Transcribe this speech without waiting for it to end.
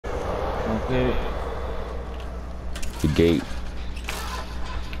Okay. The gate.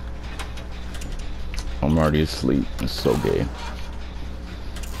 I'm already asleep. It's so gay.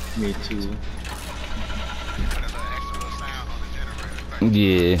 Me too.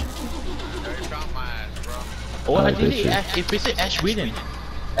 Yeah. Oh, I I like think that shit. if it's Ash Sweden.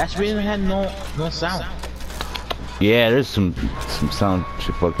 Ash Sweden had no sound. Yeah, there's some sound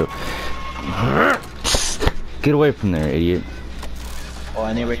shit fucked up. Get away from there, idiot. Oh,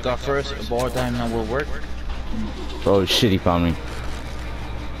 I need to wake up first. Ball time now will work. Oh shit, he found me.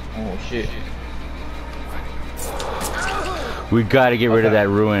 Oh shit. We gotta get rid of that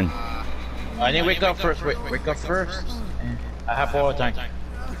ruin. I need to wake up first. Wake up first. I have ball time.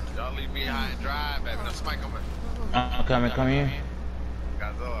 Y'all leave me high and dry, baby. That's somebody coming. I'm coming, come here.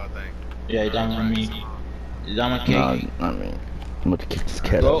 Godzilla, I think. Yeah, you down on me. You down on cake. No, I mean, I'm about to kick this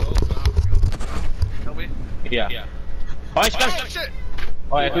cat Go. out. Help me. Yeah. Oh, it's coming. Oh, shit.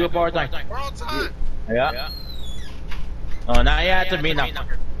 Oh, yeah, quick ball time. We're on time. Yeah. Oh, now you have to be now.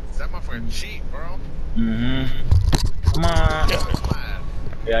 That motherfucker cheat, bro. Come on.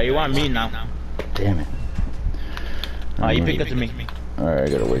 Yeah, you want me now. Damn it. Oh, you pick up to me. Alright,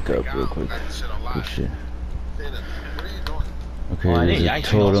 I gotta wake up real quick. Good shit. Okay, Oh, there's a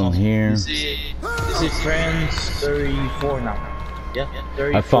totem here. This is friends 34 now. Yeah,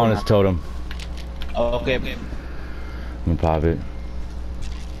 34 I found his now. totem. Oh, okay. Let me pop it.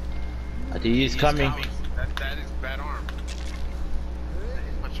 I think he's coming. That is bad arm.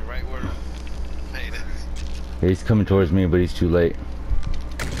 What's your right word? Hey, that's... Yeah, he's coming towards me, but he's too late.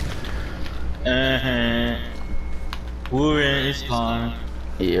 Warren is gone.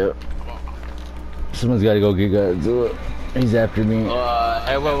 Yep. Someone's gotta go get Godzilla. He's after me.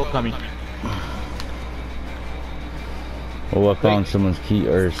 Everyone coming. Oh, I found someone's key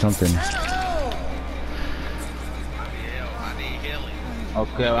or something.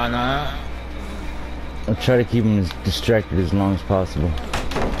 Okay, Anna. I'll try to keep him as distracted as long as possible.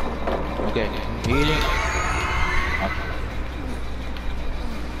 Okay, healing.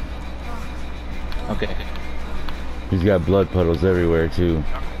 Okay. He's got blood puddles everywhere too.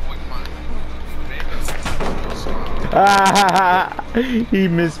 Ah! He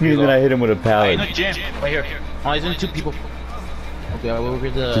missed me and then I hit him with a pallet. Right here. Oh, he's in two people. Okay, I will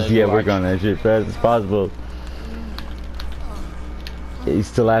get the. Just work on that shit fast as possible. Yeah, he's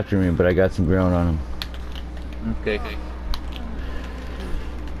still after me, but I got some ground on him. Okay.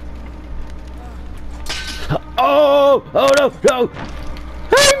 Oh! Oh no! No!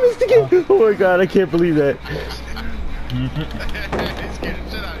 I missed again! Oh my god! I can't believe that. He's getting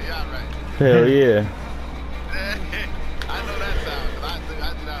shit out of you, right? Hell yeah! I know that sound. I do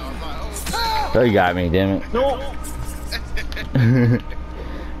that. I was like, Oh, you got me, damn it. No.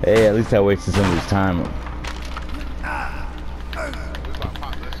 Hey, at least I wasted some of his time.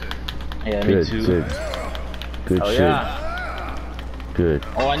 Yeah, Good, me too. Good Oh, shit. Yeah. Good.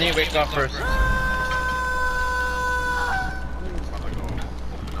 Oh, I need to wake up first.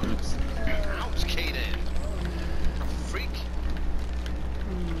 ouch, Kaden. Freak.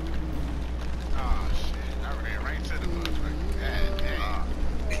 Oh, shit. I ran right to the motherfucker.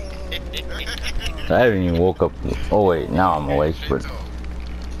 I haven't even woke up. Oh wait, now I'm awake, but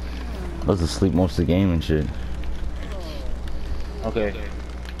I was asleep most of the game and shit. Okay.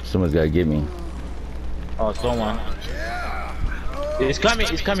 Someone's gotta get me. Oh, someone. It's coming.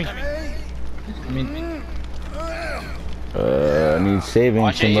 It's coming. It's coming. I need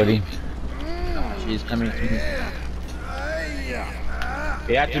saving somebody. She's coming to me.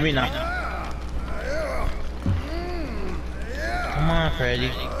 They after me now. Come on,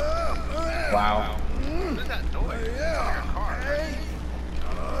 Freddy. Wow. What is that noise? It's like a car, right?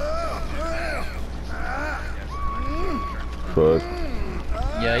 Fuck.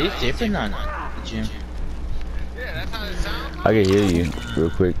 Yeah, it's different now. The gym. Yeah, that's how it sounds. I can heal you real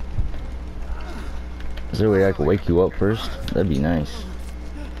quick. Is there a way I can wake you up first? That'd be nice.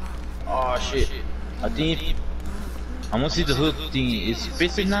 Oh shit. I think I'm gonna see the hook thing. It's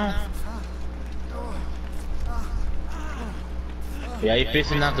facing now. Yeah, he's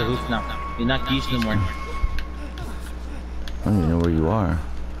facing now the hook now. He's not geese no more. I don't even know where you are.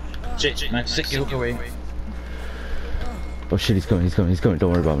 Shit, man, sick your hook away. Oh shit, he's coming, he's coming, he's coming.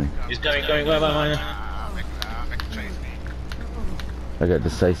 Don't worry about me. He's coming, man. I got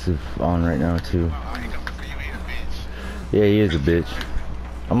decisive on right now too. Yeah, he is a bitch.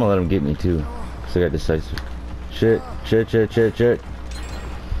 I'm gonna let him get me too. Cause I got decisive. Shit.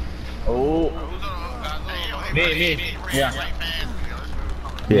 Oh. Me. Yeah.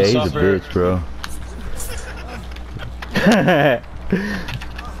 Yeah, he's a bitch, bro.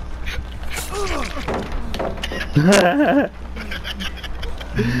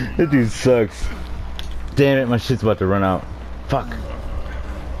 That dude sucks. Damn it, my shit's about to run out. Fuck.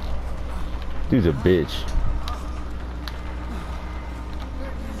 Dude's a bitch.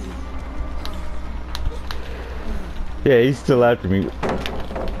 Yeah, he's still after me.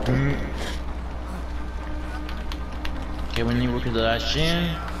 Okay, when you look at the last gym,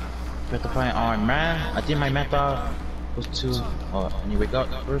 you have to find our map. I think my map was to. Oh, when you wake up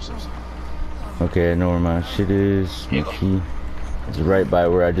first. Okay, I know where my shit is. My key. It's right by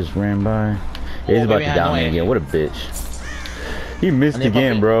where I just ran by. Yeah, he's about to down me again. What a bitch. He missed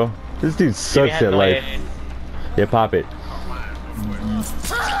again, bro. This dude sucks at life. Yeah, pop it.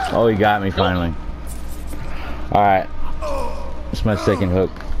 Oh, he got me finally. Alright. It's my second hook.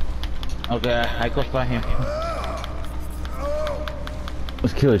 Okay, I go find him.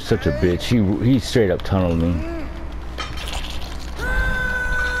 This killer's such a bitch. He straight up tunneled me.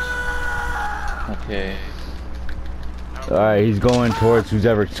 Okay. Alright, he's going towards who's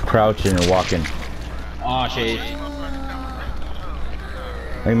ever crouching or walking. Oh shit.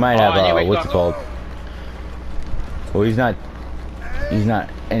 He might have what's it called? Well, he's not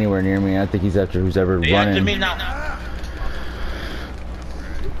anywhere near me. I think he's after who's ever running. After me now.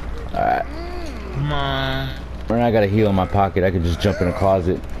 Alright. Come on. When I got a heal in my pocket, I could just jump in a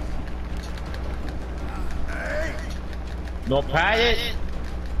closet. No pilot.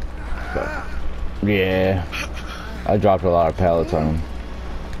 Yeah. I dropped a lot of pallets on him.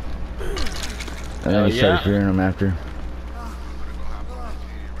 And then he started hearing them after.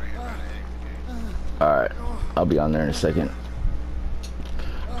 Alright. I'll be on there in a second.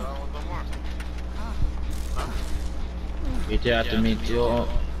 Get after me, too.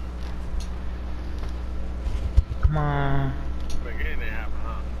 Come on.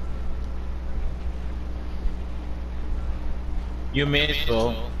 You missed,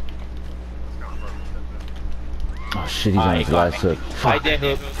 bro. Oh shit, he's on his last hook. Fuck.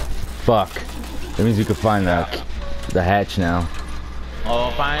 Fuck. That means we can find the hatch now.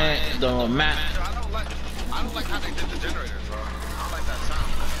 Oh, find the map. I don't like how they did the generators, bro. I don't like that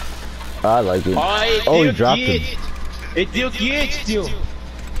sound. I like it. Oh, he dropped him. It still kids still.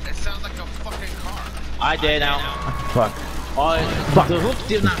 It sounds like a fucking car. I did now. Fuck. Oh, fuck. The hook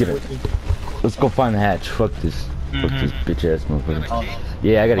still not working. Let's go find the hatch. Fuck this. Fuck this bitch ass motherfucker.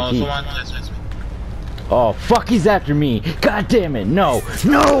 Yeah, I got a key. Oh fuck, he's after me. God damn it. No.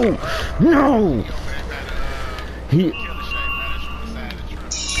 No. No.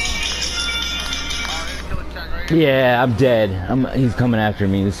 Yeah, I'm dead. He's coming after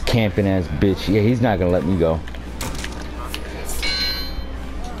me. This camping ass bitch. Yeah, he's not gonna let me go.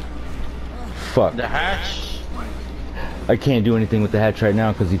 Fuck. The hatch? I can't do anything with the hatch right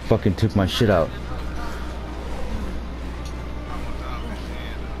now because he fucking took my shit out.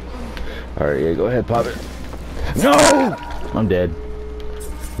 Alright, yeah, go ahead, pop it. No! I'm dead.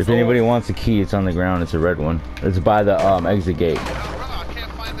 If anybody wants a key, it's on the ground. It's a red one. It's by the exit gate.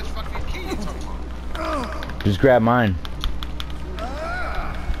 Just grab mine.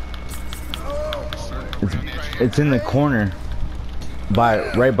 It's in the corner.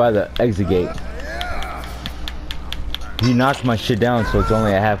 Right by the exit gate. He knocked my shit down, so it's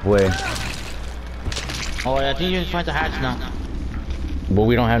only a halfway. Oh, I think you can find the hatch now. But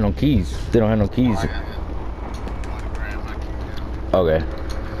we don't have no keys. They don't have no keys. Okay.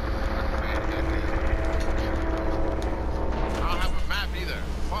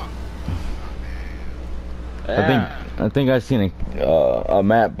 I think I seen a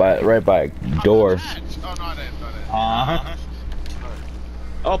map right by a door.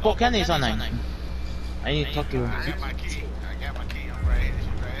 Oh, Paul Kenny's on there. I need to talk to you. I got my key. I'm right.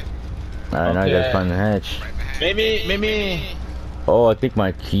 Alright, now I gotta find the hatch. Maybe. Oh, I think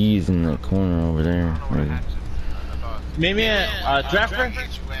my key's in the corner over there. Maybe a driver?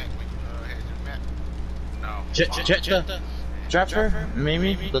 Check the driver?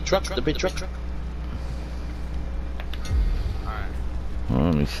 Maybe the truck, the big truck. Oh,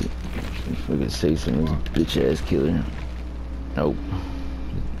 let me see. If I could say something, this bitch ass killer. Nope.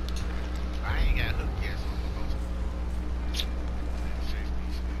 I ain't got hooked yet.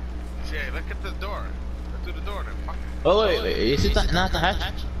 Yeah, look at the door. Look through the door then. Fuck it. Oh wait, is it not the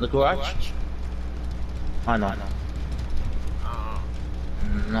hatch? The garage? Oh no.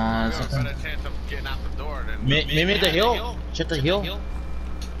 No, it's not. Better chance of getting out the door than maybe the hill. Check the hill.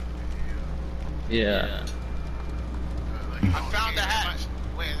 Yeah. I found the hatch.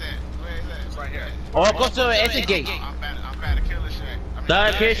 Where is it? It's right here. Oh, go to the exit gate. I'm by the killer shack.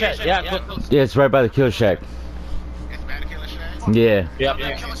 The killer shack, yeah. Yeah, it's right by the kill shack. It's by the killer shack? Yeah. Yep.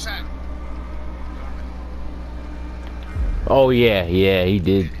 Killer shack. Oh yeah, he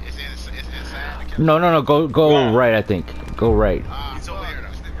did. It's inside the killer No, go right, I think. Go right. It's over here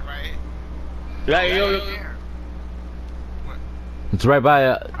Like, yo, What? It's right by.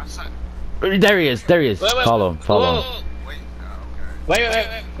 Outside. There he is. There he is. Follow him. Follow him. Wait.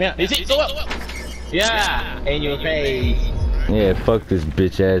 wait. Yeah, you see? Go up. Yeah, in your face. Yeah, fuck this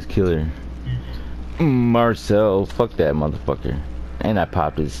bitch ass killer. Marcel, fuck that motherfucker. And I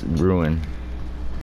popped his ruin.